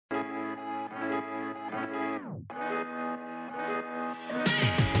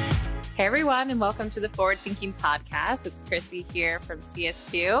Hey everyone, and welcome to the Forward Thinking Podcast. It's Chrissy here from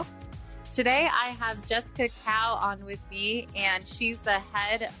CS2. Today I have Jessica Cow on with me, and she's the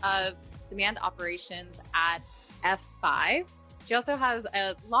head of demand operations at F5. She also has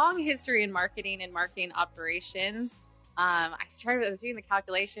a long history in marketing and marketing operations. I started doing the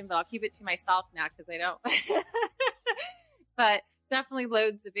calculation, but I'll keep it to myself now because I don't. But definitely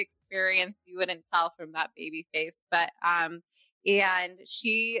loads of experience. You wouldn't tell from that baby face, but and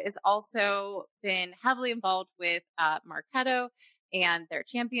she has also been heavily involved with Marketo and their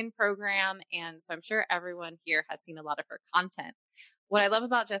champion program. And so I'm sure everyone here has seen a lot of her content. What I love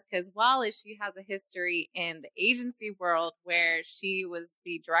about Jessica as well is she has a history in the agency world where she was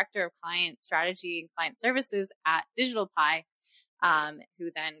the director of client strategy and client services at Digital Pie, who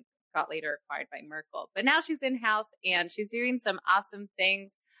then got later acquired by Merkle. But now she's in-house and she's doing some awesome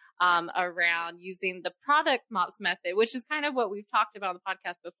things around using the product MOPS method, which is kind of what we've talked about on the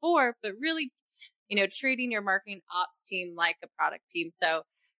podcast before, but really, treating your marketing ops team like a product team. So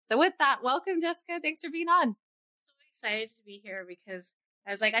with that, welcome, Jessica. Thanks for being on. So excited to be here because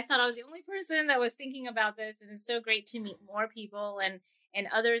I thought I was the only person that was thinking about this, and it's so great to meet more people and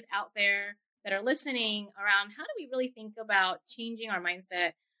others out there that are listening around how do we really think about changing our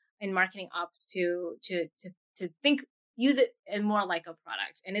mindset in marketing ops to think, use it and more like a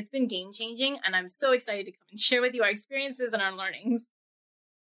product. And it's been game changing. And I'm so excited to come and share with you our experiences and our learnings.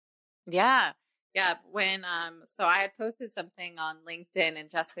 Yeah. Yeah. When, so I had posted something on LinkedIn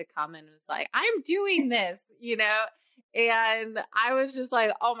and Jessica commented and was like, I'm doing this, and I was just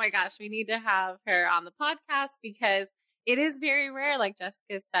like, oh my gosh, we need to have her on the podcast because it is very rare. Like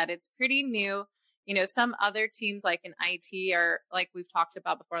Jessica said, it's pretty new. Some other teams like in IT are, like we've talked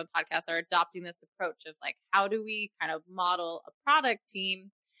about before on the podcast, are adopting this approach of like, how do we kind of model a product team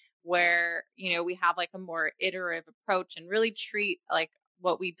where, we have like a more iterative approach and really treat like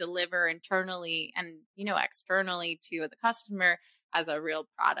what we deliver internally and, externally to the customer as a real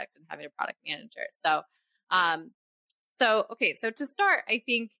product and having a product manager. So to start, I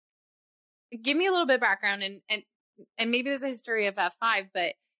think, give me a little bit of background and maybe there's a history of F5,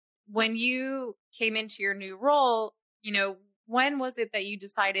 but when you came into your new role, when was it that you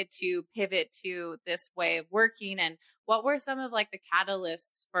decided to pivot to this way of working, and what were some of like the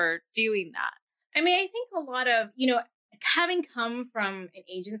catalysts for doing that? I mean, I think a lot of, having come from an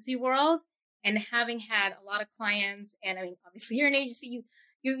agency world and having had a lot of clients, and I mean, obviously you're an agency,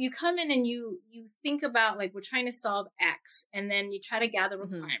 you come in and you think about like, we're trying to solve X, and then you try to gather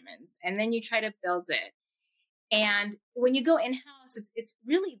requirements, and then you try to build it. And when you go in-house, it's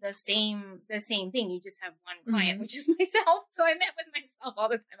really the same thing. You just have one client, which is myself. So I met with myself all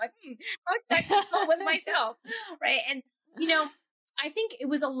the time. Like, how should I consult with myself? Right. And, I think it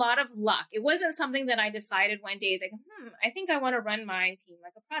was a lot of luck. It wasn't something that I decided one day. It's like, I think I want to run my team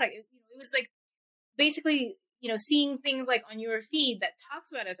like a product. It was like basically, seeing things like on your feed that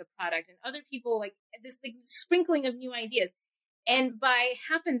talks about it as a product, and other people like this like sprinkling of new ideas. And by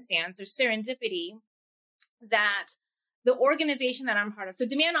happenstance or serendipity, that the organization that I'm part of, so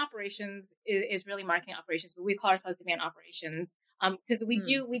demand operations is really marketing operations, but we call ourselves demand operations because we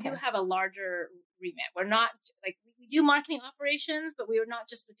do have a larger remit. We're not like, we do marketing operations, but we are not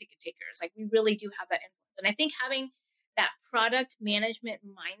just the ticket takers. Like we really do have that influence. And I think having that product management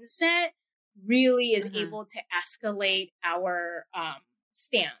mindset really is able to escalate our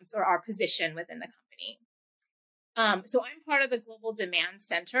stance or our position within the company. So I'm part of the Global Demand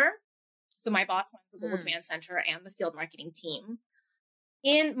Center. So my boss runs the Global Demand Center and the field marketing team.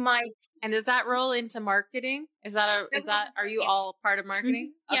 And does that roll into marketing? Are you all part of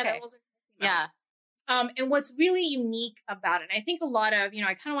marketing? Mm-hmm. Yeah, okay. That was and what's really unique about it, and I think a lot of,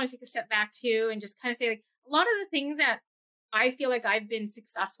 I kind of want to take a step back too and just kind of say like a lot of the things that I feel like I've been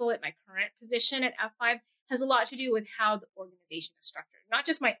successful at my current position at F5 has a lot to do with how the organization is structured. Not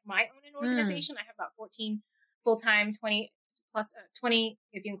just my own organization. I have about 14 full-time, 20 plus 20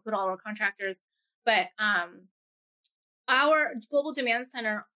 if you include all our contractors. But our Global Demand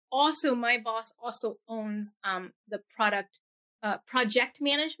Center also, my boss also owns the project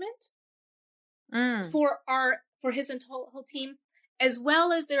management for his whole team, as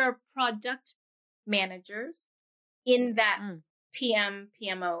well as there are product managers in that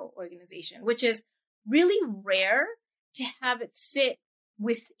PMO organization, which is really rare to have it sit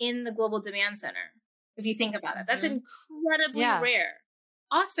within the Global Demand Center. If you think about it, that's incredibly rare.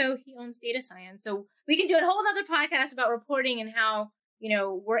 Also, he owns data science. So we can do a whole other podcast about reporting and how,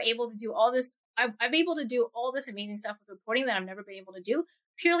 we're able to do all this. I'm able to do all this amazing stuff with reporting that I've never been able to do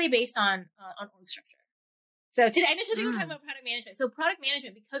purely based on org structure. So today, initially we're talking about product management. So product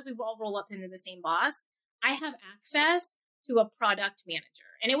management, because we all roll up into the same boss, I have access to a product manager.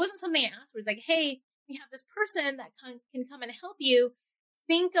 And it wasn't something I asked for. It's like, hey, we have this person that can come and help you.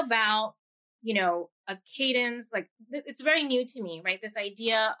 Think about, a cadence. Like it's very new to me, right? This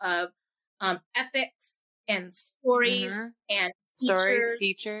idea of epics and stories and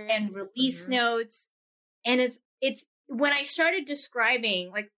features and release notes. And it's when I started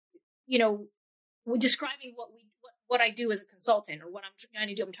describing, like, describing what I do as a consultant, or what I'm trying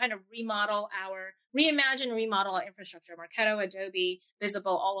to do. I'm trying to remodel our infrastructure, Marketo, Adobe,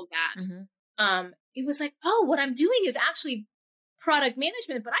 Visible, all of that. It was like, oh, what I'm doing is actually product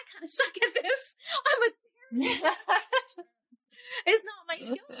management, but I kind of suck at this. It's not my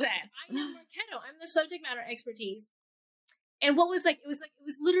skill set. I know Marketo. I'm the subject matter expertise. And it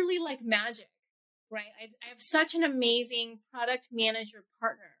was literally like magic, right? I have such an amazing product manager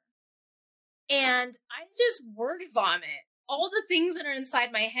partner. And I just word vomit all the things that are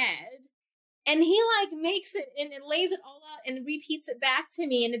inside my head. And he like makes it and lays it all out and repeats it back to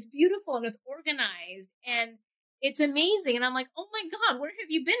me. And it's beautiful and it's organized and it's amazing. And I'm like, oh my God, where have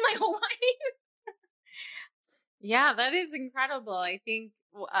you been my whole life? Yeah, that is incredible. I think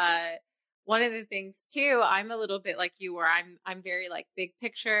one of the things too, I'm a little bit like you, where I'm very like big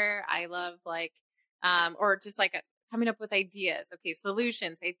picture. I love like, or just like coming up with ideas. Okay,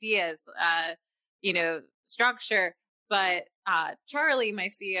 solutions, ideas, structure. But Charlie, my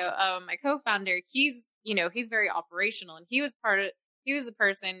CEO, my co-founder, he's very operational, and he was the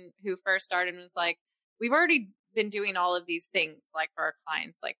person who first started and was like, we've already been doing all of these things like for our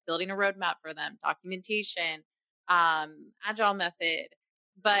clients, like building a roadmap for them, documentation, agile method,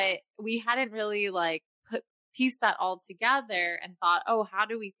 but we hadn't really like pieced that all together and thought, oh, how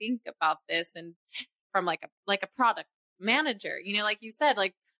do we think about this? And from like a product manager, like you said,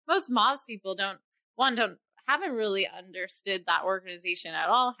 like most MOPS people haven't really understood that organization at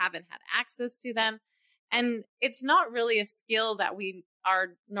all, haven't had access to them. And it's not really a skill that we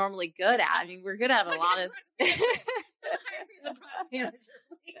are normally good at. I mean, we're good at a lot of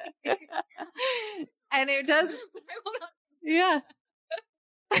and it does. Yeah.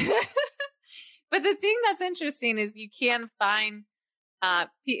 But the thing that's interesting is you can find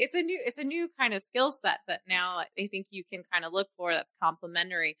it's a new kind of skill set that now I think you can kind of look for that's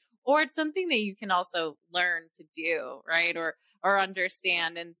complementary, or it's something that you can also learn to do, right? Or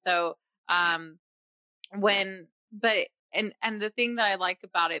understand. And so and the thing that I like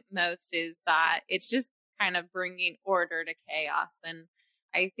about it most is that it's just kind of bringing order to chaos. And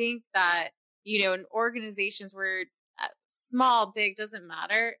I think that, in organizations where small, big, doesn't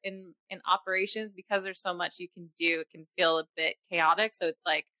matter, in operations, because there's so much you can do, it can feel a bit chaotic. So it's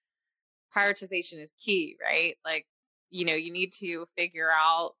like prioritization is key, right? Like, you need to figure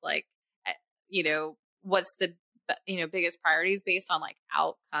out like, what's the, biggest priorities based on like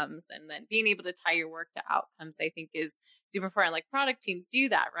outcomes, and then being able to tie your work to outcomes, I think is super important. Like product teams do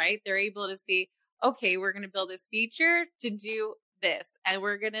that, right? They're able to see, okay, we're going to build this feature to do this, and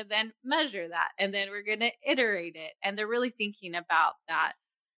we're going to then measure that, and then we're going to iterate it. And they're really thinking about that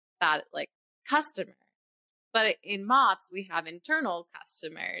like customer. But in MOPS, we have internal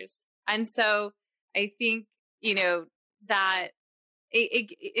customers. And so I think, that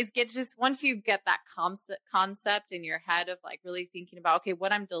it gets just, once you get that concept in your head of like really thinking about, okay,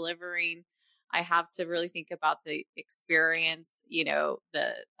 what I'm delivering, I have to really think about the experience,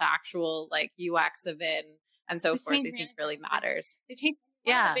 the actual like UX of it and so forth, I think really matters.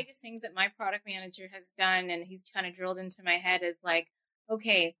 One of the biggest things that my product manager has done, and he's kind of drilled into my head, is like,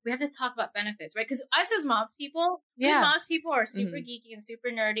 okay, we have to talk about benefits, right? Because us as MOPS people, MOPS people are super geeky and super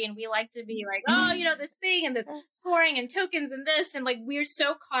nerdy, and we like to be like, oh, this thing and this scoring and tokens and this, and like we're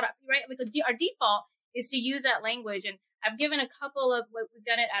so caught up, right? Like our default is to use that language. And I've given a couple of what we've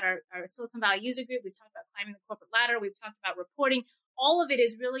done it at our Silicon Valley user group. We've talked about climbing the corporate ladder. We've talked about reporting. All of it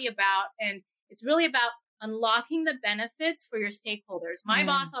is really about, and it's really about unlocking the benefits for your stakeholders. My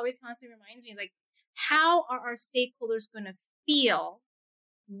boss always constantly reminds me, like, how are our stakeholders going to feel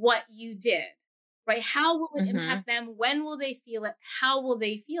what you did, right? How will it impact them? When will they feel it? How will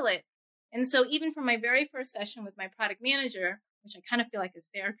they feel it? And so even from my very first session with my product manager, which I kind of feel like is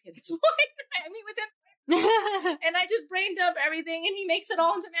therapy at this point, I meet with him and I just brain dump everything and he makes it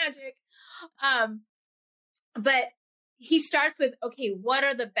all into magic. But he starts with, okay, what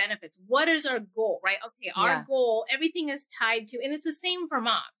are the benefits? What is our goal, right? Okay, our goal, everything is tied to, and it's the same for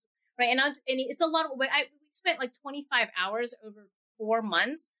MOPS, right? And it's a lot of, we spent like 25 hours over 4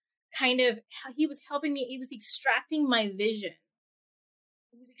 months, he was helping me. He was extracting my vision.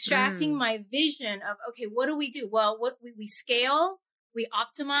 He was extracting my vision of, okay, what do we do? Well, we scale we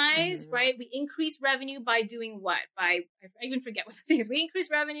optimize, Mm-hmm. right? We increase revenue by doing what? I even forget what the thing is. We increase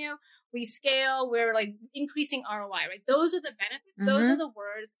revenue, we scale, we're like increasing ROI, right? Those are the benefits. Those Mm-hmm. are the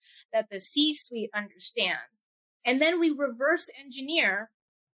words that the C-suite understands. And then we reverse engineer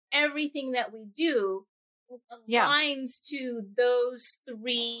everything that we do aligns to those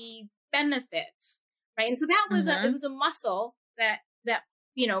three benefits, right? And so that was it was a muscle that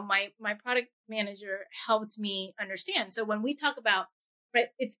my product manager helped me understand. So when we talk about, right,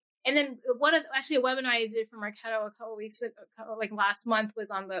 it's, and then actually a webinar I did for Marketo a couple weeks ago, like last month, was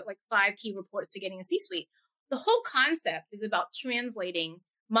on the like 5 key reports to getting a C-suite. The whole concept is about translating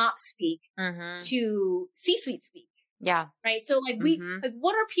MOP speak to C-suite speak. Yeah. Right. So like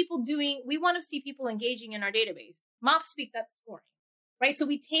what are people doing? We want to see people engaging in our database. MOP speak, that's scoring. Right. So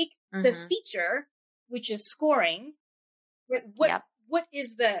we take the feature, which is scoring. What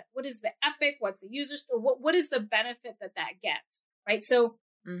is the epic? What's the user store? What is the benefit that gets? Right. So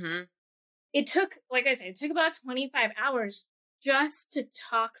it took, like I said, it took about 25 hours just to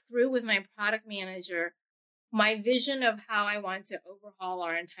talk through with my product manager my vision of how I want to overhaul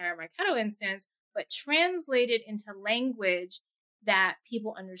our entire Marketo instance, but translate it into language that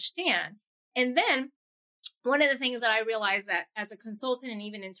people understand. And then one of the things that I realized that as a consultant and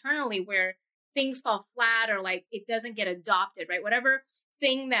even internally, where things fall flat or like it doesn't get adopted, right? Whatever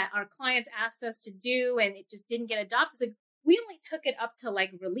thing that our clients asked us to do and it just didn't get adopted, like we only took it up to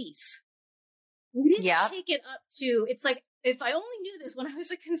like release. We didn't take it up to, it's like, if I only knew this when I was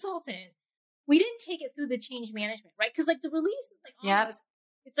a consultant, we didn't take it through the change management, right? Because like the release is like almost,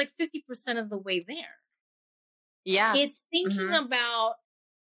 it's like 50% of the way there. Yeah. It's thinking about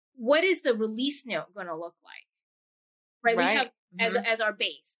what is the release note going to look like, right? We have as our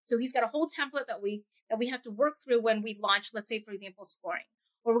base. So he's got a whole template that we have to work through when we launch, let's say, for example, scoring,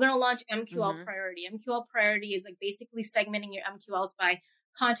 or we're going to launch MQL priority. MQL priority is like basically segmenting your MQLs by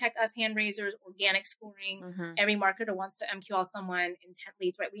contact us, hand raisers, organic scoring. Every marketer wants to MQL someone, intent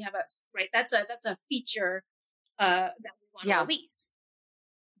leads, right? We have that's a feature that we want to release.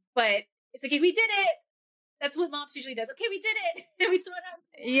 But it's like, okay, we did it. That's what MOPS usually does. Okay, we did it. And we throw it out.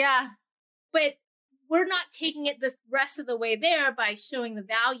 Yeah. But we're not taking it the rest of the way there by showing the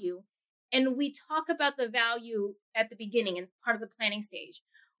value. And we talk about the value at the beginning and part of the planning stage.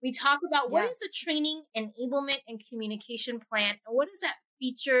 We talk about what is the training, enablement, and communication plan, and what does that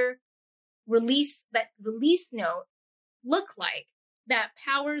feature release note look like that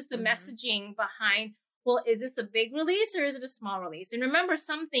powers the messaging behind, well, is this a big release or is it a small release? And remember,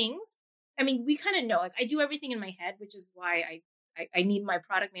 some things, I mean, we kind of know, like I do everything in my head, which is why I need my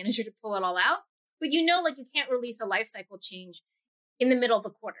product manager to pull it all out. But like you can't release a lifecycle change in the middle of the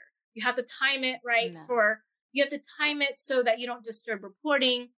quarter. You have to time it right you have to time it so that you don't disturb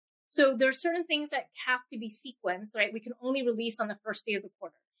reporting. So there are certain things that have to be sequenced, right? We can only release on the first day of the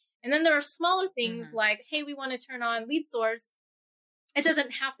quarter. And then there are smaller things like, hey, we want to turn on lead source. It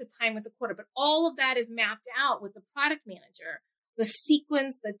doesn't have to time with the quarter, but all of that is mapped out with the product manager. The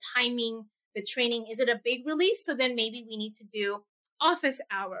sequence, the timing, the training. Is it a big release? So then maybe we need to do office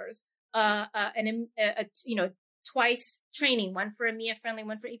hours, twice training, one for EMEA friendly,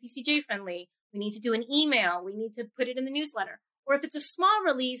 one for APCJ friendly. We need to do an email. We need to put it in the newsletter. Or if it's a small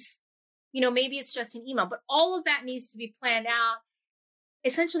release, maybe it's just an email, but all of that needs to be planned out.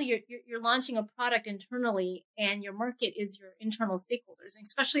 Essentially, you're launching a product internally, and your market is your internal stakeholders, and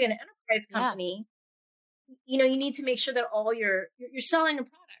especially in an enterprise company. You need to make sure that all you're selling a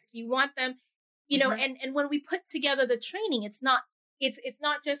product. You want them, and when we put together the training, it's not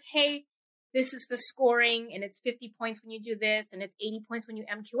just, hey, this is the scoring and it's 50 points when you do this and it's 80 points when you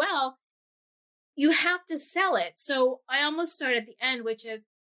MQL. You have to sell it. So I almost start at the end, which is,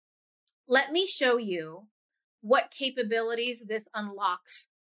 let me show you what capabilities this unlocks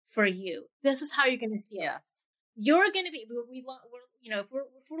for you. This is how you're going to feel. Yes. You're going to be, if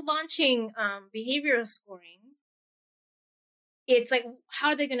we're launching behavioral scoring, it's like, how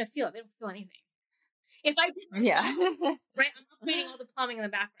are they going to feel? They don't feel anything. If I did, right, I'm upgrading all the plumbing in the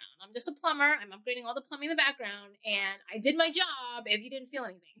background. I'm just a plumber. I'm upgrading all the plumbing in the background, and I did my job. If you didn't feel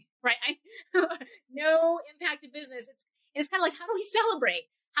anything, right? No impact to business. It's kind of like, how do we celebrate?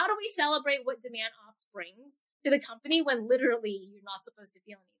 How do we celebrate what demand ops brings to the company when literally you're not supposed to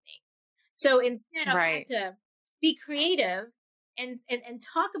feel anything? So instead, I had to be creative and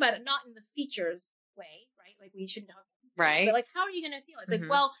talk about it, not in the features way, right? Like we shouldn't talk about features, right. But like, how are you going to feel? It's like,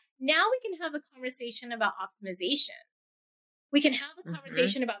 well, now we can have a conversation about optimization. We can have a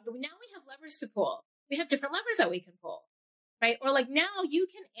conversation about, now we have levers to pull. We have different levers that we can pull, right? Or like, now you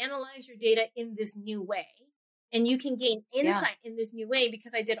can analyze your data in this new way, and you can gain insight in this new way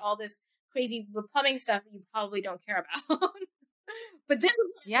because I did all this crazy plumbing stuff that you probably don't care about. But this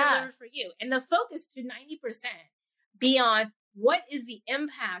is what I Yeah. delivered for you. And the focus to 90% be on what is the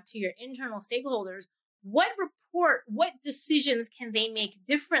impact to your internal stakeholders? What decisions can they make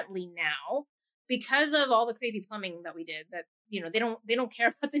differently now because of all the crazy plumbing that we did that, they don't care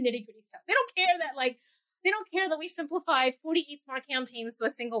about the nitty gritty stuff. They don't care that we simplified 48 smart campaigns to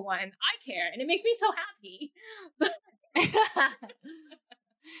a single one. I care. And it makes me so happy.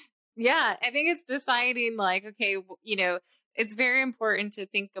 Yeah. I think it's deciding like, okay, it's very important to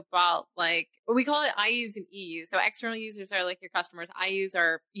think about like, we call it IUs and EUs. So external users are like your customers. IUs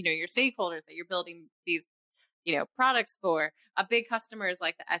are, your stakeholders that you're building these, products for. A big customer is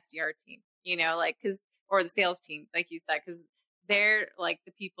like the SDR team, or the sales team, like you said, because they're like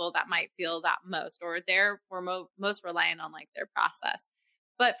the people that might feel that most, or we're most reliant on like their process.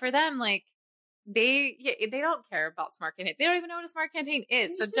 But for them, like they don't care about smart campaign. They don't even know what a smart campaign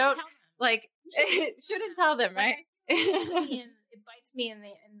is. So don't shouldn't tell them, right? It bites me and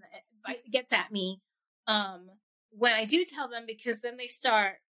it gets at me when I do tell them, because then they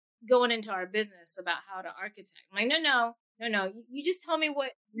start going into our business about how to architect. I'm like, no. You just tell me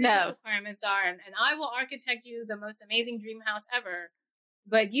what business requirements are, and I will architect you the most amazing dream house ever.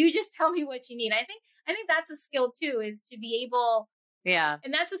 But you just tell me what you need. I think that's a skill too, is to be able. Yeah.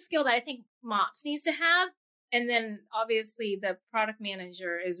 And that's a skill that I think MOPS needs to have. And then obviously the product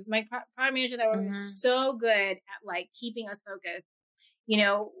manager is my product manager that was so good at like keeping us focused.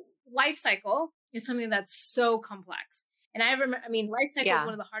 Life cycle is something that's so complex. And I remember, life cycle is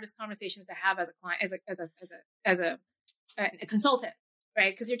one of the hardest conversations to have as a client, as a consultant,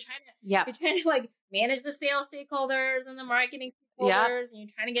 right? Because you're trying to like manage the sales stakeholders and the marketing stakeholders, and you're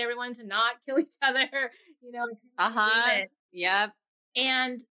trying to get everyone to not kill each other, Yep.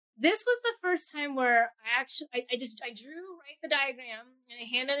 And this was the first time where I drew the diagram and I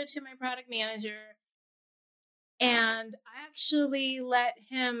handed it to my product manager, and I actually let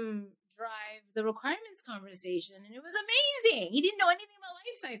him drive the requirements conversation, and it was amazing. He didn't know anything about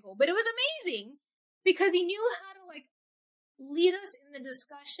life cycle, but it was amazing because he knew how to like lead us in the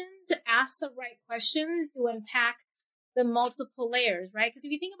discussion, to ask the right questions, to unpack the multiple layers, right? Because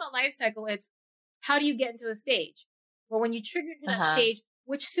if you think about life cycle, it's how do you get into a stage? Well, when you trigger to that stage,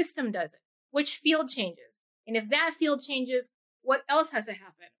 which system does it? Which field changes? And if that field changes, what else has to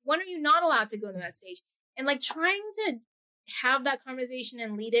happen? When are you not allowed to go into that stage? And like trying to have that conversation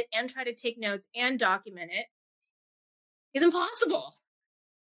and lead it and try to take notes and document it is impossible.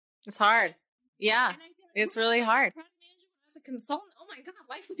 It's hard. Yeah. It's really hard. Product management as a consultant, oh my God,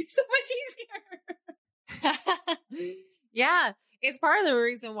 life would be so much easier. Yeah. It's part of the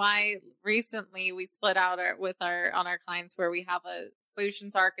reason why recently we split out on our clients, where we have a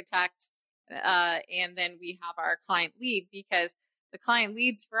solutions architect, and then we have our client lead, because the client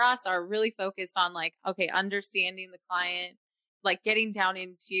leads for us are really focused on like, okay, understanding the client, like getting down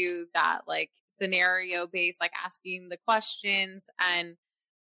into that like scenario based, like asking the questions. And,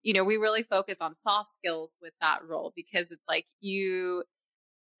 we really focus on soft skills with that role, because it's like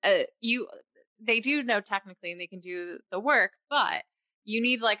they do know technically and they can do the work, but you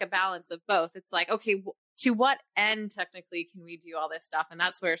need like a balance of both. It's like, okay, to what end technically can we do all this stuff? And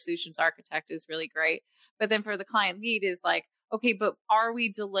that's where solutions architect is really great. But then for the client lead is like, okay, but how can we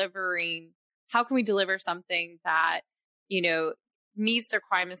deliver something that, meets the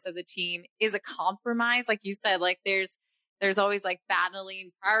requirements of the team, is a compromise? Like you said, like there's always like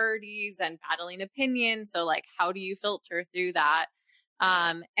battling priorities and battling opinions. So like, how do you filter through that?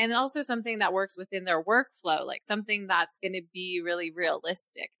 And also something that works within their workflow, like something that's going to be really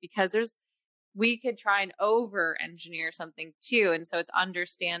realistic, because we could try and over engineer something too. And so it's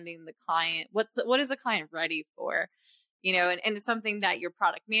understanding the client. What is the client ready for? And it's something that your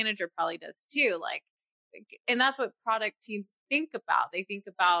product manager probably does too. Like, and that's what product teams think about. They think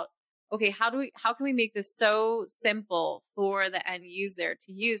about, okay, how can we make this so simple for the end user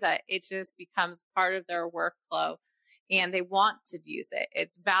to use that it just becomes part of their workflow and they want to use it.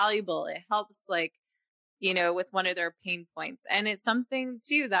 It's valuable. It helps like, with one of their pain points. And it's something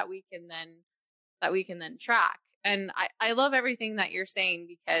too that we can then track. And I love everything that you're saying,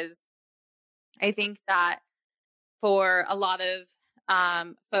 because I think that for a lot of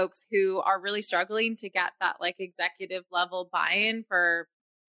folks who are really struggling to get that like executive level buy-in for,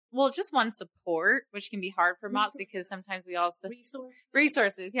 just one, support, which can be hard for MOPS, because sometimes we also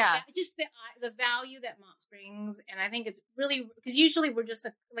resources. Yeah. Just the value that MOPS brings. And I think it's really, because usually we're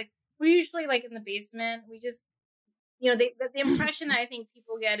usually like in the basement. We just, the impression that I think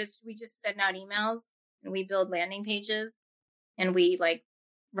people get is we just send out emails and we build landing pages and we like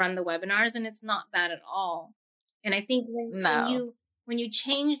run the webinars, and it's not that at all. And I think when you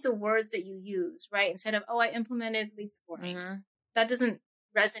change the words that you use, right? Instead of, I implemented lead scoring, That doesn't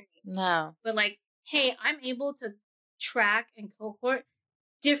resonate. No. But like, hey, I'm able to track and cohort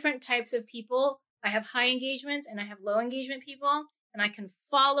different types of people. I have high engagements and I have low engagement people, and I can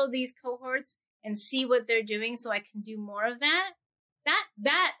follow these cohorts and see what they're doing so I can do more of that.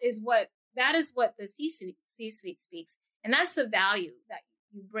 That is what the C-suite speaks. And that's the value that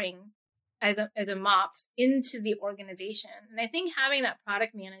you bring as a MOPS into the organization. And I think having that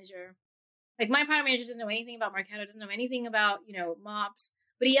product manager, like my product manager doesn't know anything about Marketo, doesn't know anything about, MOPS,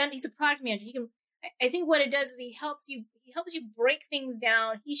 but he's a product manager. I think what it does is he helps you break things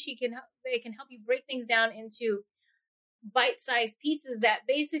down. They can help you break things down into bite-sized pieces that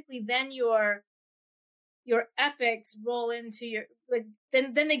basically then your epics roll into your, like,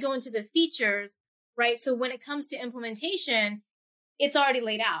 then they go into the features, right? So when it comes to implementation, it's already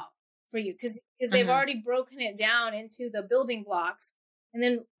laid out for you because they've already broken it down into the building blocks. And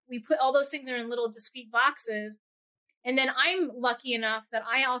then we put all those things in little discrete boxes. And then I'm lucky enough that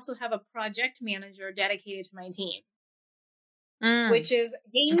I also have a project manager dedicated to my team, which is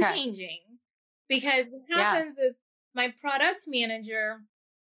game changing, because what happens is my product manager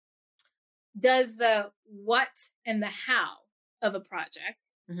does the what and the how of a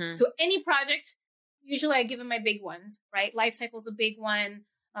project. So any project, usually I give them my big ones, right? Life cycle is a big one.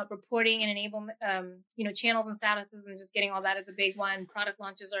 Reporting and enablement, channels and statuses and just getting all that is a big one. Product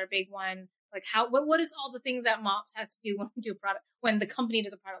launches are a big one. Like what is all the things that MOPS has to do when we do a product, when the company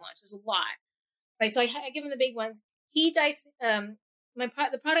does a product launch? There's a lot, right? So I give him the big ones.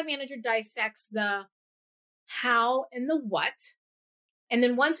 The product manager dissects the how and the what. And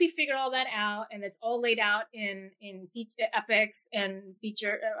then once we figure all that out and it's all laid out in epics and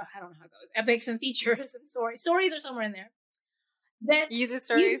feature, I don't know how it goes, epics and features and stories are somewhere in there. Then user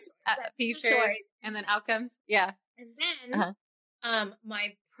stories, features, and then outcomes. Yeah. And then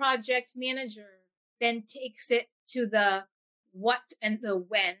my project manager then takes it to the what and the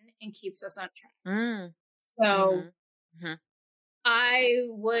when and keeps us on track. So I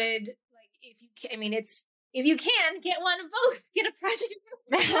would, like, if you can get one of both, get a project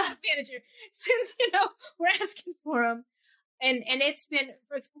manager, since we're asking for them. And it's been,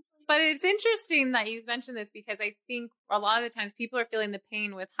 but it's interesting that you mentioned this, because I think a lot of the times people are feeling the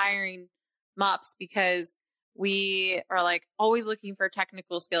pain with hiring MOPS because we are like always looking for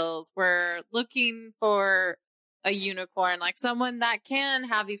technical skills. We're looking for a unicorn, like someone that can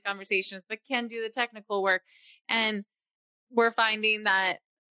have these conversations, but can do the technical work. And we're finding that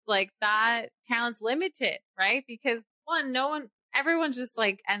like that talent's limited, right? Because everyone just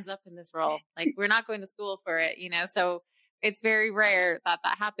like ends up in this role. Like we're not going to school for it, so it's very rare that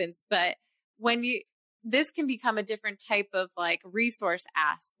happens. But this can become a different type of like resource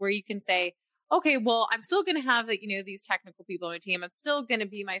ask, where you can say, okay, well, I'm still going to have these technical people on my team. I'm still going to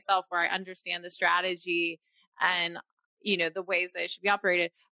be myself, where I understand the strategy and, the ways that it should be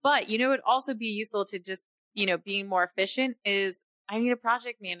operated. But, it would also be useful to just, being more efficient is I need a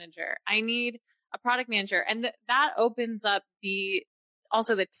project manager. I need a product manager. And that opens up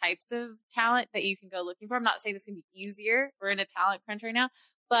also the types of talent that you can go looking for. I'm not saying it's going to be easier. We're in a talent crunch right now,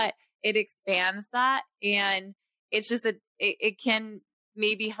 but it expands that. And it's just it can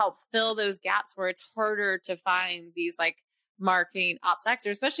maybe help fill those gaps where it's harder to find these like marketing ops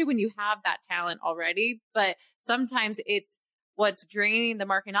experts, especially when you have that talent already. But sometimes it's what's draining the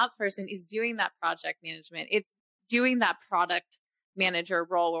marketing ops person is doing that project management. It's doing that product manager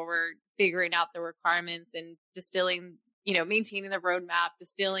role where we're figuring out the requirements and distilling, maintaining the roadmap,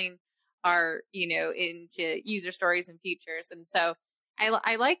 distilling our, into user stories and features. And so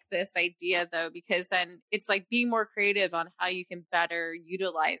I like this idea though, because then it's like being more creative on how you can better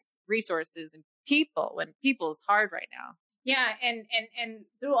utilize resources and people when people is hard right now. Yeah. And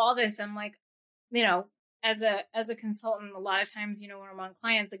through all this, I'm like, as a consultant, a lot of times, when I'm on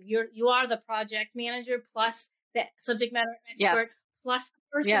clients, like you are the project manager plus the subject matter expert, plus the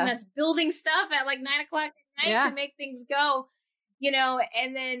person that's building stuff at like 9:00 at night to make things go,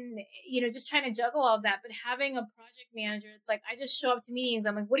 and then, just trying to juggle all of that. But having a project manager, it's like, I just show up to meetings.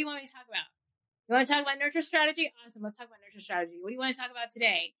 I'm like, what do you want me to talk about? You want to talk about nurture strategy? Awesome. Let's talk about nurture strategy. What do you want to talk about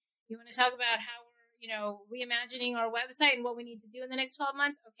today? You want to talk about how we're, reimagining our website and what we need to do in the next 12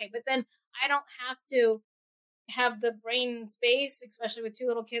 months? Okay. But then I don't have to have the brain space, especially with 2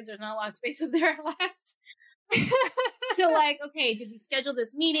 little kids. There's not a lot of space up there left. So like, okay, did we schedule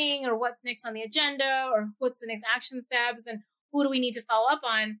this meeting, or what's next on the agenda, or what's the next action steps, and who do we need to follow up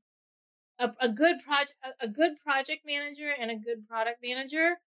on? A good project manager and a good product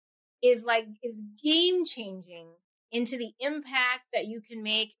manager is game changing into the impact that you can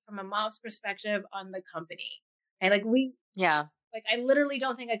make from a MOPS perspective on the company. And I literally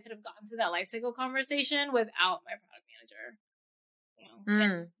don't think I could have gotten through that lifecycle conversation without my product manager.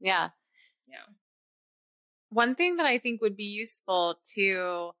 Yeah. Yeah. One thing that I think would be useful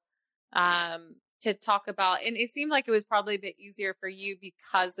to talk about, and it seemed like it was probably a bit easier for you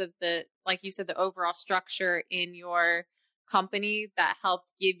because of the, like you said, the overall structure in your company that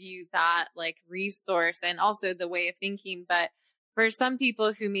helped give you that like resource and also the way of thinking. But for some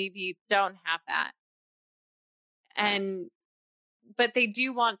people who maybe don't have that, but they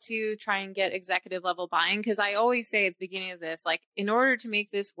do want to try and get executive level buy-in, because I always say at the beginning of this, like, in order to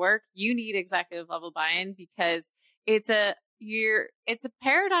make this work, you need executive level buy-in, because it's a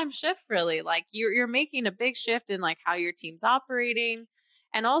paradigm shift, really. Like, you're making a big shift in like how your team's operating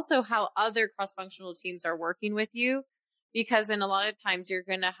and also how other cross-functional teams are working with you, because in a lot of times you're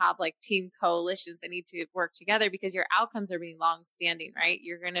going to have like team coalitions that need to work together because your outcomes are being long-standing, right?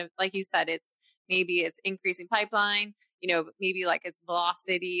 You're going to, like you said, maybe it's increasing pipeline, maybe like it's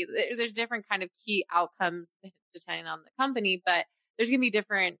velocity. There's different kind of key outcomes depending on the company, but there's going to be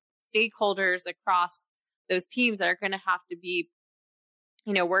different stakeholders across those teams that are going to have to be,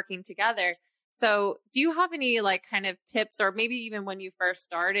 working together. So do you have any like kind of tips, or maybe even when you first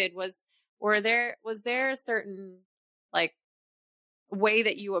started, was there a certain like way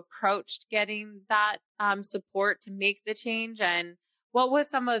that you approached getting that support to make the change? And what was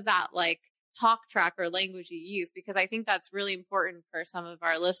some of that like talk track or language you use? Because I think that's really important for some of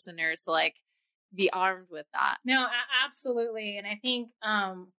our listeners to like be armed with that. No, absolutely. And I think,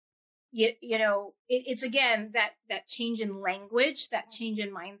 it's again, that change in language, that change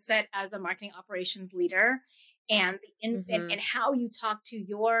in mindset as a marketing operations leader, and and how you talk to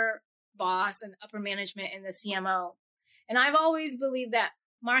your boss and upper management and the CMO. And I've always believed that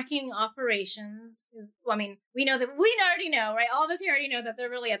marketing operations is, we already know, right? All of us here already know that they're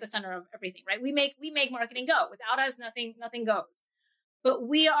really at the center of everything, right? We make marketing go. Without us, nothing goes. But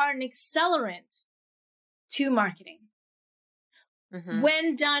we are an accelerant to marketing.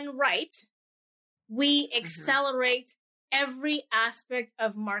 When done right, we accelerate every aspect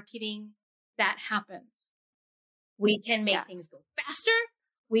of marketing that happens. We can make things go faster.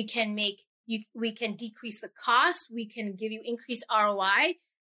 We can decrease the cost. We can give you increased ROI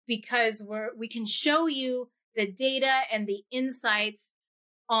because we can show you the data and the insights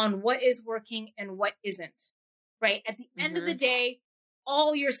on what is working and what isn't, right? At the end of the day,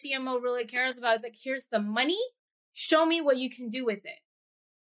 all your CMO really cares about is like, here's the money. Show me what you can do with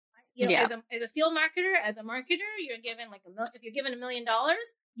it. As a field marketer, as a marketer, you're given if you're given $1 million,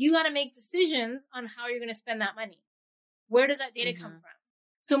 you got to make decisions on how you're going to spend that money. Where does that data come from?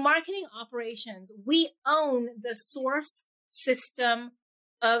 So marketing operations, we own the source system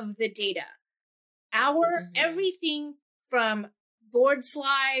of the data. Everything from board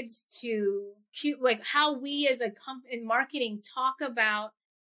slides to how we as a company in marketing talk about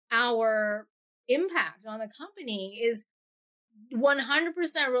our impact on the company is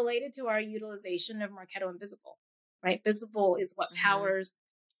 100% related to our utilization of Marketo and Visible, right? Visible is what powers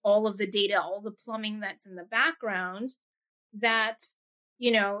all of the data, all the plumbing that's in the background that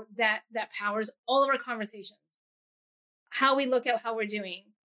powers all of our conversations. How we look at how we're doing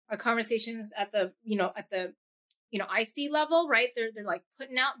our conversations at the IC level, right? They're like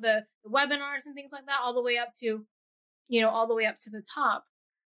putting out the webinars and things like that, all the way up to the top.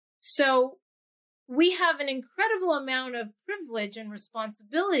 So we have an incredible amount of privilege and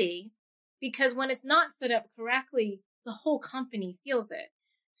responsibility because when it's not set up correctly, the whole company feels it.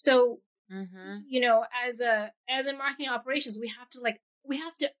 So, as in marketing operations, we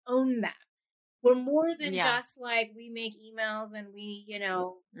have to own that. We're more than just like we make emails and we,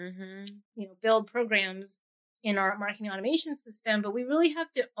 build programs in our marketing automation system, but we really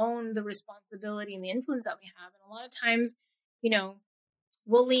have to own the responsibility and the influence that we have. And a lot of times,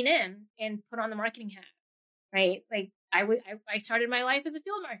 we'll lean in and put on the marketing hat, right? Like I started my life as a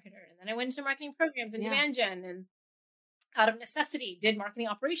field marketer, and then I went into marketing programs and demand gen, and out of necessity did marketing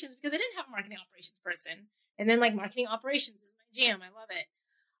operations because I didn't have a marketing operations person. And then like marketing operations is my jam. I love it.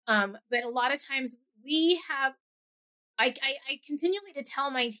 But a lot of times I continually to tell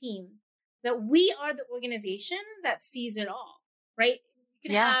my team that we are the organization that sees it all, right? You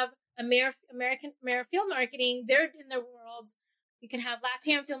can have American field marketing, they're in their worlds. You can have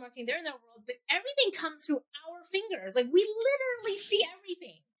LATAM field marketing, they're in their world, but everything comes through our fingers. Like we literally see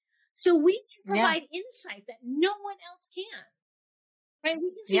everything. So we can provide insight that no one else can, right?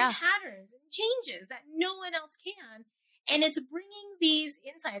 We can see patterns and changes that no one else can. And it's bringing these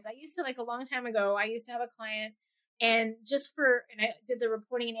insights. A long time ago, I used to have a client and I did the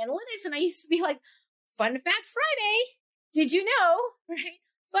reporting and analytics, and I used to be like, Fun Fact Friday. Did you know, right?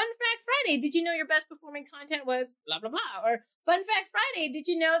 Fun Fact Friday, did you know your best performing content was blah, blah, blah? Or Fun Fact Friday, did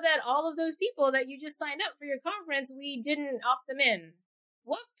you know that all of those people that you just signed up for your conference, we didn't opt them in?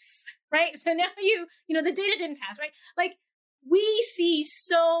 Whoops, right? So now the data didn't pass, right? Like, we see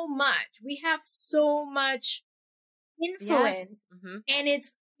so much. We have so much influence. Yes. Mm-hmm. And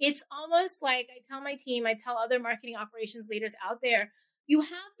it's almost like I tell my team, I tell other marketing operations leaders out there, you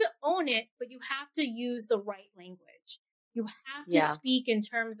have to own it, but you have to use the right language. You have to speak in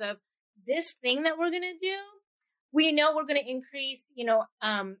terms of this thing that we're going to do. We know we're going to increase,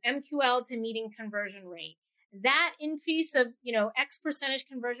 MQL to meeting conversion rate. That increase of, X percentage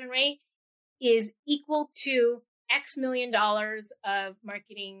conversion rate is equal to X $1 million of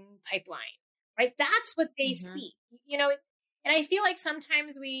marketing pipeline, right? That's what they speak, and I feel like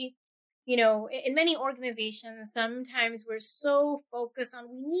sometimes we, in many organizations, sometimes we're so focused on,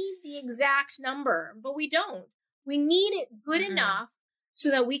 we need the exact number, but we don't. We need it good enough so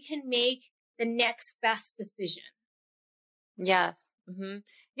that we can make the next best decision. Yes. Mm-hmm.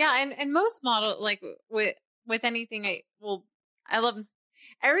 Yeah. And most model, like with anything, I love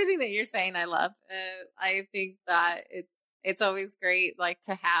everything that you're saying. I love, I think that it's always great, like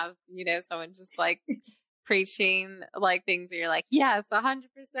to have, someone just like preaching like things that you're like, yes, 100%.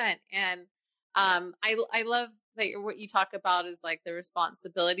 And, I love that what you talk about is like the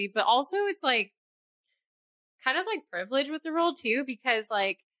responsibility, but also it's like kind of like privilege with the role too, because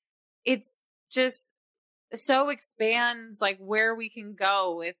like, it's just so expands like where we can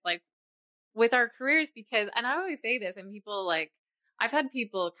go with our careers, because, and I always say this, and people like, I've had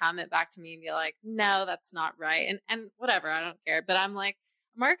people comment back to me and be like, no, that's not right. And whatever, I don't care. But I'm like,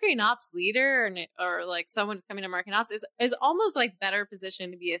 a marketing ops leader or like someone who's coming to marketing ops is almost like better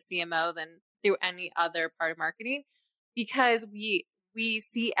positioned to be a CMO than through any other part of marketing, because we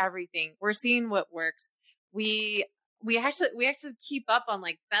see everything. We're seeing what works. We actually keep up on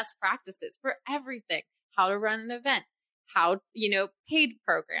like best practices for everything, how to run an event, how, paid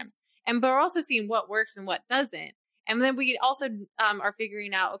programs. But we're also seeing what works and what doesn't. And then we also are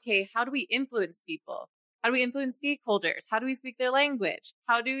figuring out, okay, how do we influence people? How do we influence stakeholders? How do we speak their language?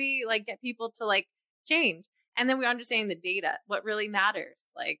 How do we like get people to like change? And then we understand the data, what really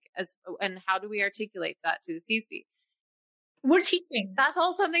matters, and how do we articulate that to the C-suite? We're teaching. That's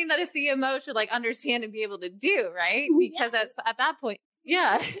all something that a CMO should like understand and be able to do, right? Because at that point,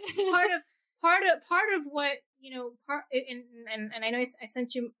 part of what, and I know I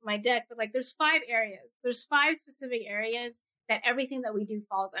sent you my deck, but like there's 5 areas. There's 5 specific areas that everything that we do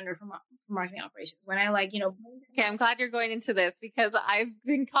falls under for marketing operations. When I okay, I'm glad you're going into this because I've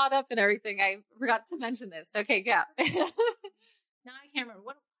been caught up in everything. I forgot to mention this. Okay, yeah. Now I can't remember.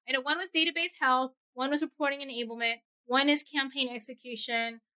 One was database health, one was reporting enablement, one is campaign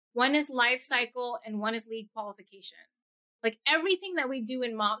execution, one is life cycle, and one is lead qualification. Like everything that we do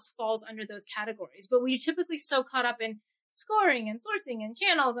in MOPS falls under those categories, but we're typically so caught up in scoring and sourcing and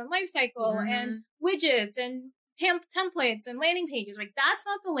channels and life cycle and widgets and templates and landing pages. Like that's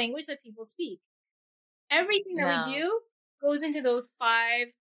not the language that people speak. Everything that we do goes into those five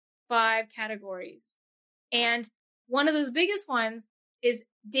categories. And one of those biggest ones is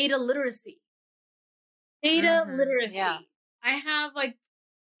data literacy. Literacy. Yeah. I have like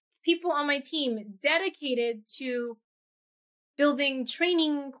people on my team dedicated to building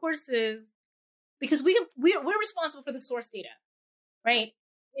training courses because we're responsible for the source data, right?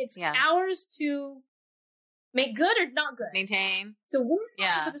 It's ours to make good or not good. Maintain. So we're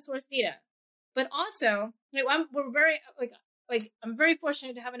responsible for the source data. But also, I'm very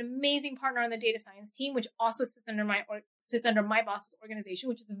fortunate to have an amazing partner on the data science team, which also sits under my boss's organization,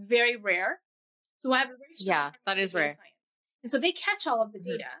 which is very rare. So I have a very strong that is rare. Science. And so they catch all of the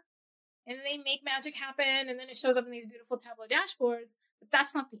data and then they make magic happen. And then it shows up in these beautiful Tableau dashboards, but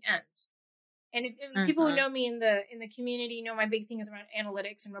that's not the end. And if people who know me in the community know my big thing is around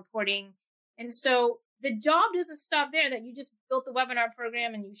analytics and reporting. And so the job doesn't stop there, that you just built the webinar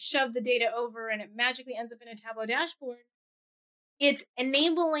program and you shove the data over and it magically ends up in a Tableau dashboard. It's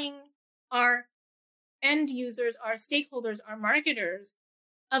enabling our end users, our stakeholders, our marketers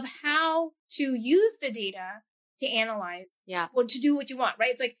of how to use the data to analyze or to do what you want,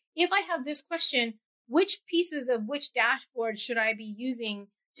 right? It's like, if I have this question, which pieces of which dashboard should I be using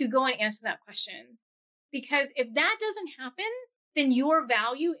to go and answer that question? Because if that doesn't happen, then your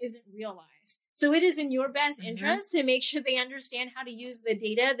value isn't realized. So it is in your best interest to make sure they understand how to use the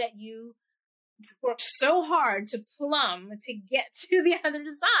data that you worked so hard to plumb to get to the other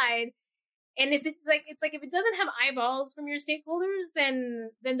side. And if if it doesn't have eyeballs from your stakeholders,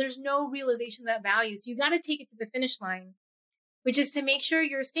 then there's no realization of that value. So you got to take it to the finish line, which is to make sure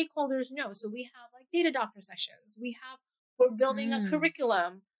your stakeholders know. So we have like data doctor sessions. We're building a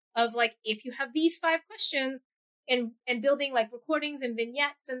curriculum of like, if you have these 5 questions, and building like recordings and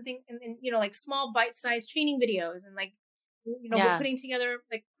vignettes and things, and like small bite-sized training videos, and like, we're putting together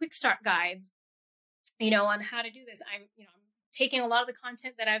like quick start guides, on how to do this. I'm taking a lot of the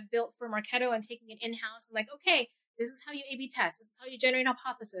content that I've built for Marketo and taking it in-house, and like, okay, this is how you A/B test. This is how you generate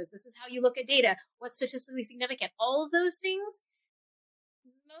hypothesis. This is how you look at data. What's statistically significant? All of those things,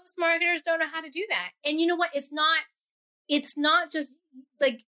 most marketers don't know how to do that. And you know what? It's not just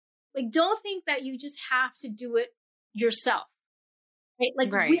like don't think that you just have to do it yourself. Right?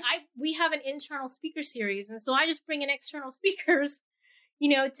 Like we have an internal speaker series, and so I just bring in external speakers,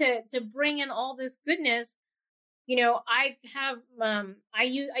 to bring in all this goodness. I have I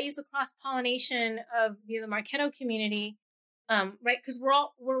use the cross pollination of the Marketo community, right? Because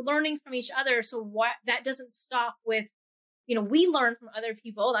we're learning from each other. So that doesn't stop with, we learn from other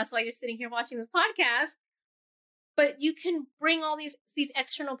people. That's why you're sitting here watching this podcast. But you can bring all these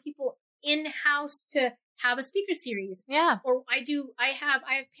external people in-house to have a speaker series. Yeah. Or I have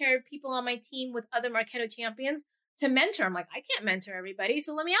paired people on my team with other Marketo champions to mentor. I'm like, I can't mentor everybody,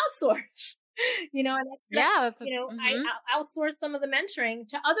 so let me outsource. I outsource some of the mentoring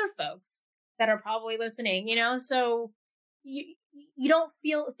to other folks that are probably listening, so you don't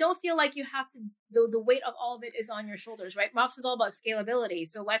feel like you have to, the weight of all of it is on your shoulders, right? MOPS is all about scalability.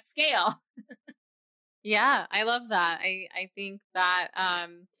 So let's scale. Yeah, I love that. I think that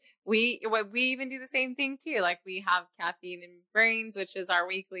we even do the same thing too. Like we have Caffeine and Brains, which is our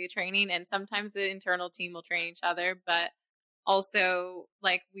weekly training, and sometimes the internal team will train each other, but also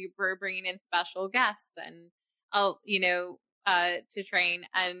like we're bringing in special guests and to train.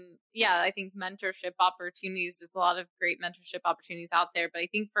 And yeah, I think mentorship opportunities, there's a lot of great mentorship opportunities out there, but I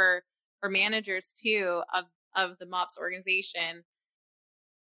think for managers too of the MOPS organization,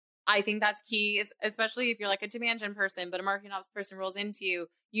 I think that's key, especially if you're like a demand gen person, but a marketing ops person rolls into you,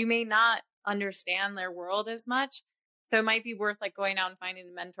 you may not understand their world as much. So it might be worth like going out and finding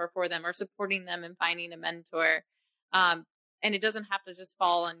a mentor for them or supporting them and finding a mentor. And it doesn't have to just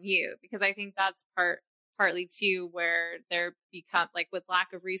fall on you, because I think that's partly too where there become like with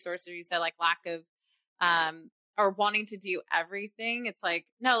lack of resources, you said like lack of, or wanting to do everything. It's like,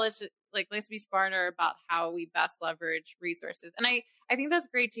 no, let's be smarter about how we best leverage resources. And I think that's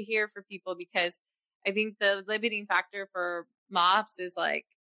great to hear for people, because I think the limiting factor for MOPS is like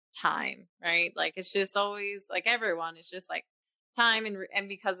time, right? Like it's just always like everyone, it's just like time and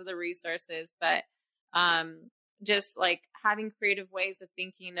because of the resources, but just like having creative ways of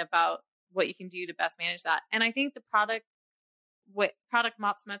thinking about what you can do to best manage that. And I think the product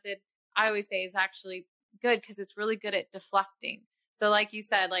MOPS method, I always say, is actually good because it's really good at deflecting. So like you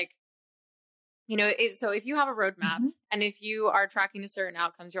said, like, so if you have a roadmap and if you are tracking to certain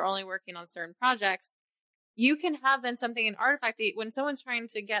outcomes, you're only working on certain projects, you can have then something in Artifact that when someone's trying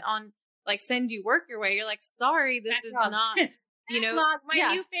to get on, like send you work your way, you're like, sorry, this backlog. Is not, backlog, my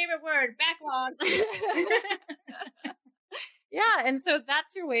new favorite word, backlog. Yeah. And so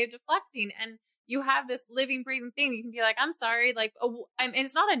that's your way of deflecting. And you have this living, breathing thing. You can be like, I'm sorry. Like, and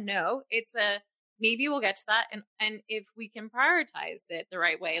it's not a no, it's a, maybe we'll get to that. And if we can prioritize it the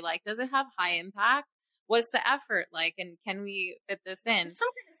right way, like, does it have high impact? What's the effort like? And can we fit this in?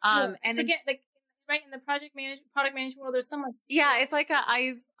 And forget like right in the product management world, there's so much. Yeah. It's like a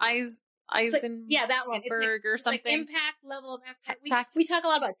Eisenberg that one. It's like, or something. Like impact level of effort. We talk a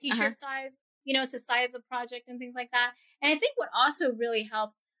lot about t-shirt size, to size the project and things like that. And I think what also really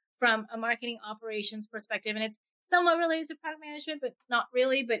helped from a marketing operations perspective, and it's somewhat related to product management, but not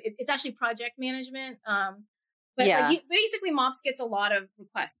really, but it's actually project management. Like basically MOPS gets a lot of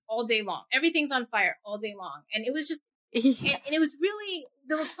requests all day long. Everything's on fire all day long. And it was just, and it was really,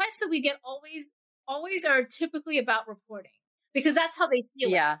 the requests that we get always are typically about reporting, because that's how they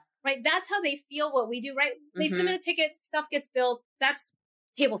feel it, right? That's how they feel what we do, right? They submit a ticket, stuff gets built. That's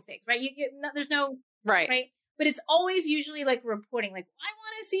table stakes, right? There's no, right? But it's always usually like reporting, like, I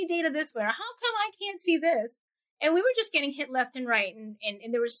want to see data this way, or how come I can't see this? And we were just getting hit left and right. And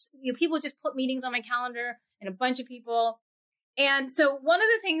there was, people just put meetings on my calendar, and a bunch of people. And so one of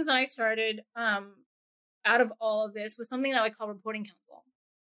the things that I started out of all of this was something that I call Reporting Council.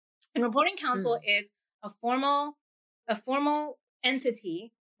 And Reporting Council is a formal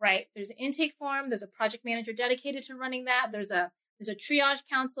entity, right? There's an intake form. There's a project manager dedicated to running that. There's a triage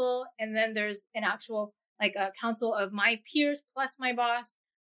council. And then there's an actual, like a council of my peers plus my boss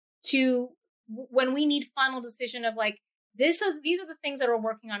to, when we need final decision of like, these are the things that we're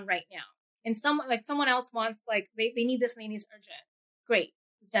working on right now. And someone else wants, like, they need this and they need this urgent. Great.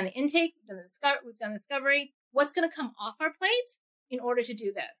 We've done the intake, we've done discovery. What's going to come off our plates in order to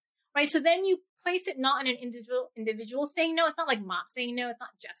do this? right? So then you place it not on an individual saying no. It's not like MOP saying no. It's not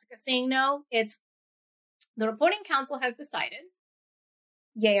Jessica saying no. It's the reporting council has decided,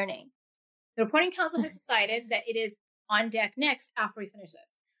 yay or nay. The reporting council has decided that it is on deck next after we finish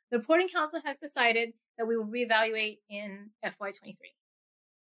this. The reporting council has decided that we will reevaluate in FY23.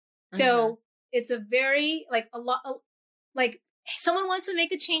 So it's a very, like, a lot, like, someone wants to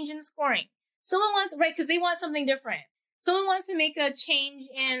make a change in scoring. Someone wants, right, because they want something different. Someone wants to make a change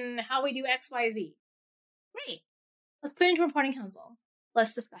in how we do X, Y, Z. Great. Let's put it into reporting council.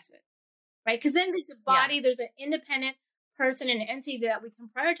 Let's discuss it, right? Because then there's a body, there's an independent person and entity that we can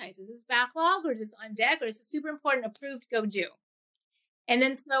prioritize. Is this backlog, or is this on deck, or is it super important, approved, go do? And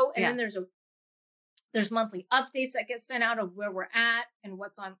then then there's monthly updates that get sent out of where we're at and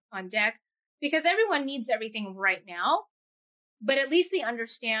what's on deck, because everyone needs everything right now, but at least they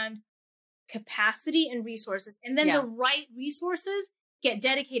understand capacity and resources, and then the right resources get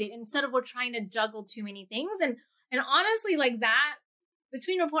dedicated instead of we're trying to juggle too many things. And honestly, like that,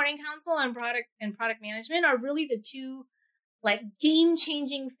 between reporting council and product management are really the two like game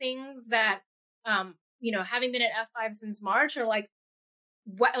changing things that having been at F5 since March are like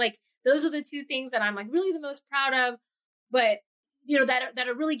what, like those are the two things that I'm like really the most proud of, but that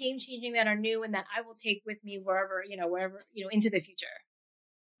are really game changing, that are new, and that I will take with me wherever into the future.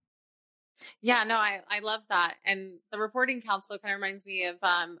 Yeah, no, I love that. And the reporting council kind of reminds me of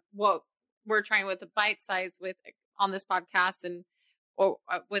what we're trying with the bite size with on this podcast, and or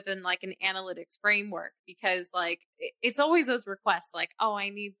within like an analytics framework, because like it's always those requests like, oh, I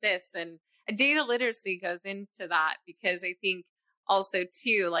need this, and a data literacy goes into that, because I think also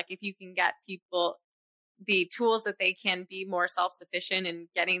too, like if you can get people the tools that they can be more self-sufficient in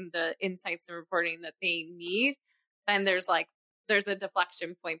getting the insights and reporting that they need, then there's a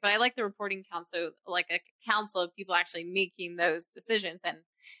deflection point. But I like the reporting council, like a council of people actually making those decisions. And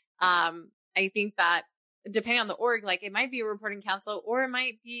I think that depending on the org, like it might be a reporting council, or it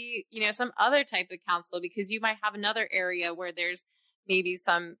might be, some other type of council, because you might have another area where there's maybe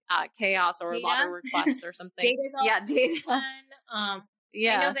some chaos or data. a lot of requests or something. Data.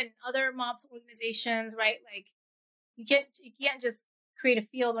 I know that in other MOPS organizations, right? Like you can't just create a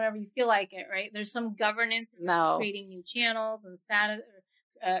field whenever you feel like it, right? There's some governance, creating new channels and status,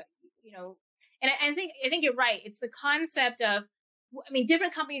 and I think you're right. It's the concept of,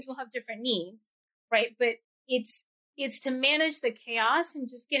 different companies will have different needs, right? But it's to manage the chaos and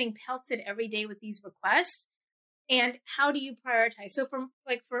just getting pelted every day with these requests. And how do you prioritize? So for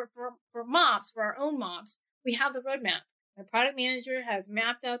MOPS, for our own MOPS, we have the roadmap. My product manager has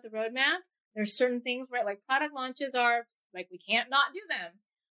mapped out the roadmap. There's certain things, right? Like product launches are like, we can't not do them.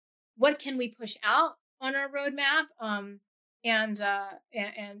 What can we push out on our roadmap? And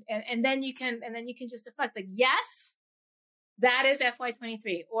then you can just deflect, like, yes, that is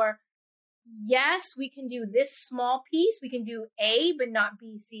FY23, or yes, we can do this small piece. We can do A, but not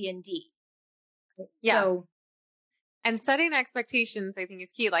B, C, and D. Yeah. So, and setting expectations, I think,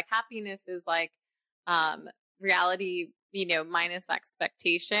 is key. Like happiness is like reality, minus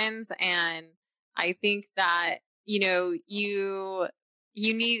expectations. And I think that, you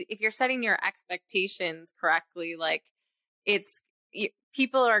need, if you're setting your expectations correctly, like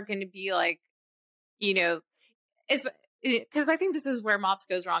people are going to be like, it's, because I think this is where MOPS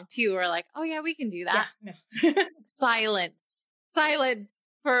goes wrong too. We're like, oh yeah, we can do that. Yeah, no. Silence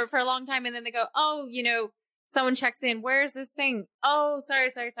for a long time. And then they go, oh, someone checks in, where's this thing? Oh,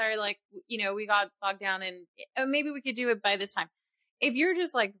 sorry. Like, we got bogged down, and maybe we could do it by this time. If you're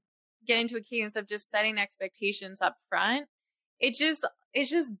just like getting to a cadence of just setting expectations up front, it's just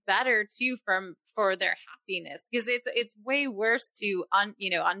better too for their happiness, because it's way worse to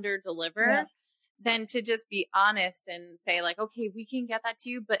under deliver than to just be honest and say like, okay, we can get that to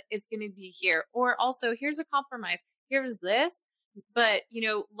you, but it's going to be here. Or also, here's a compromise. Here's this, but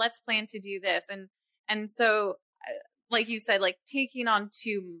let's plan to do this. And so, like you said, like taking on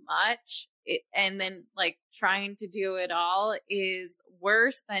too much and then like trying to do it all is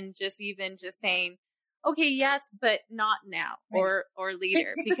worse than just saying, okay, yes, but not now, right, or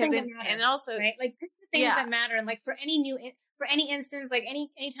later, because and also, right, like pick the things that matter. And like for any instance, like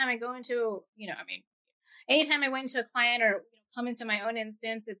anytime I go into, anytime I went into a client or come into my own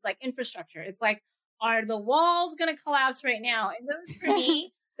instance, it's like infrastructure. It's like, are the walls going to collapse right now? And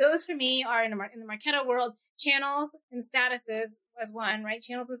those for me are in the Marketo world, channels and statuses as one, right?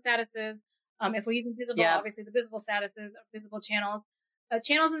 Channels and statuses. If we're using visible, obviously the visible statuses are visible channels.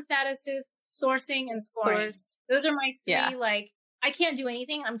 Channels and statuses, sourcing and scoring. Those are my three. Like, I can't do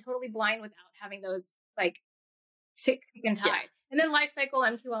anything. I'm totally blind without having those like tick and tied. And then lifecycle,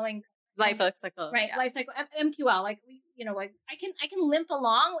 MQLing. life cycle. Right. Yeah. Life cycle, MQL, like like I can limp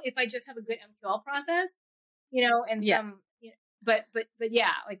along if I just have a good MQL process, and Yeah. some, but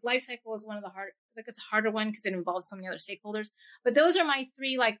yeah, like life cycle is one of the hard, like it's a harder one because it involves so many other stakeholders. But those are my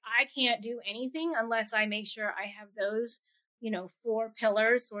three, like I can't do anything unless I make sure I have those, 4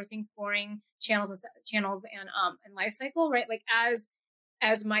 pillars: sourcing, scoring, channels and life cycle, right? Like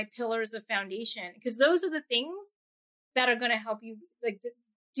as my pillars of foundation, because those are the things that are going to help you like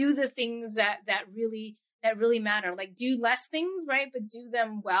do the things that really matter. Like do less things, right? But do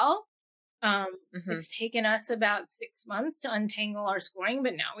them well. It's taken us about 6 months to untangle our scoring,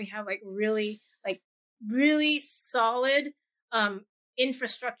 but now we have really solid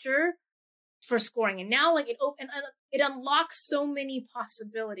infrastructure for scoring. And now it unlocks so many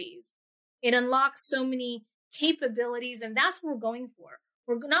possibilities. It unlocks so many capabilities, and that's what we're going for.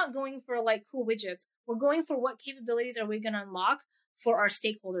 We're not going for like cool widgets. We're going for what capabilities are we going to unlock for our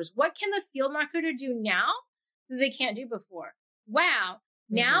stakeholders? What can the field marketer do now that they can't do before? Wow.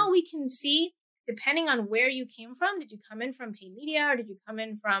 Now we can see, depending on where you came from, did you come in from paid media, or did you come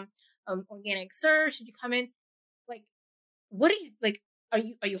in from organic search? Did you come in what are you like? Are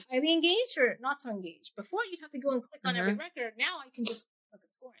you highly engaged or not so engaged? Before you'd have to go and click on every record. Now I can just look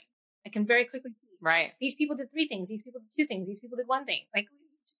at scoring. I can very quickly see. Right. These people did 3 things. These people did 2 things. These people did 1 thing. Like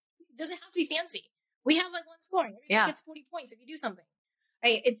it doesn't have to be fancy. We have one scoring. Everybody gets 40 points if you do something.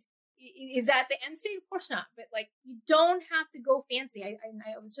 Right? Is that the end state? Of course not. But like you don't have to go fancy. I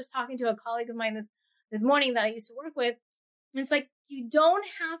was just talking to a colleague of mine this morning that I used to work with. And it's like you don't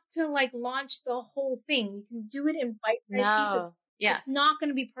have to like launch the whole thing. You can do it in bite-sized pieces. Yeah. It's not going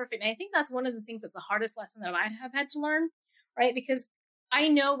to be perfect. And I think that's one of the things that's the hardest lesson that I have had to learn, right? Because I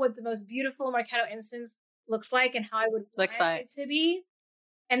know what the most beautiful Marketo instance looks like and how I would want it to be.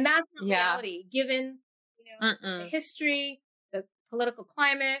 And that's not reality, given, the history, the political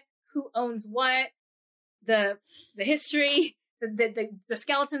climate, who owns what, the history, the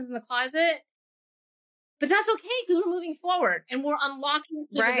skeletons in the closet. But that's okay because we're moving forward and we're unlocking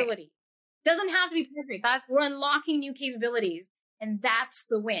capability. Right. Doesn't have to be perfect. We're unlocking new capabilities, and that's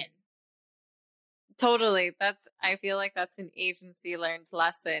the win. Totally. I feel like that's an agency learned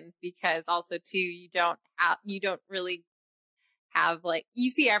lesson, because also too, you don't really have you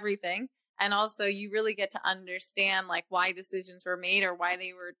see everything. And also you really get to understand like why decisions were made or why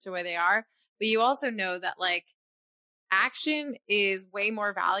they were to where they are. But you also know that like action is way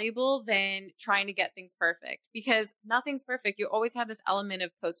more valuable than trying to get things perfect, because nothing's perfect. You always have this element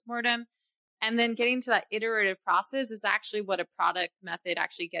of postmortem. And then getting to that iterative process is actually what a product method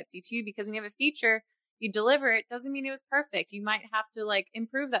actually gets you to, because when you have a feature, you deliver it, doesn't mean it was perfect. You might have to like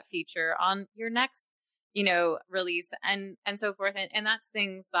improve that feature on your next, release and so forth. And that's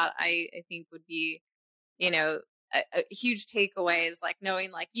things that I think would be, a huge takeaway is like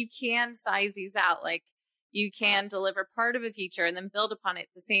knowing like you can size these out, like you can deliver part of a feature and then build upon it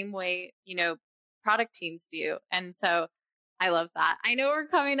the same way, product teams do. And so I love that. I know we're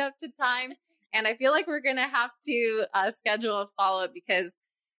coming up to time, and I feel like we're going to have to schedule a follow-up, because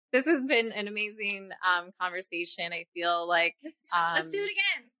this has been an amazing conversation. I feel like let's do it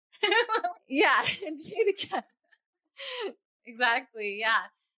again. Yeah, do it again. Exactly. Yeah.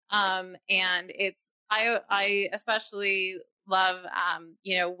 And I especially love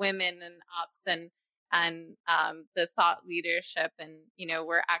women and ops and the thought leadership, and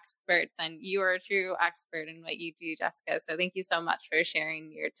we're experts, and you are a true expert in what you do, Jessica. So thank you so much for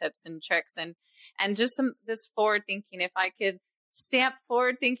sharing your tips and tricks and just this forward thinking. If I could stamp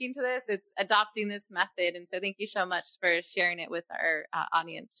forward thinking to this, it's adopting this method. And so thank you so much for sharing it with our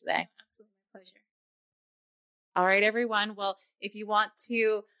audience today. Absolutely, my pleasure. All right, everyone. Well, if you want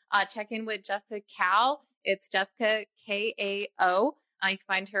to check in with Jessica Kao, it's Jessica Kao. You can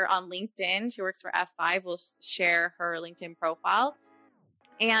find her on LinkedIn. She works for F5. We'll share her LinkedIn profile.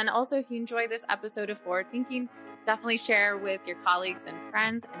 And also, if you enjoy this episode of Forward Thinking, definitely share with your colleagues and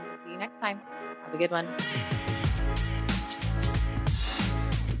friends, and we'll see you next time. Have a good one.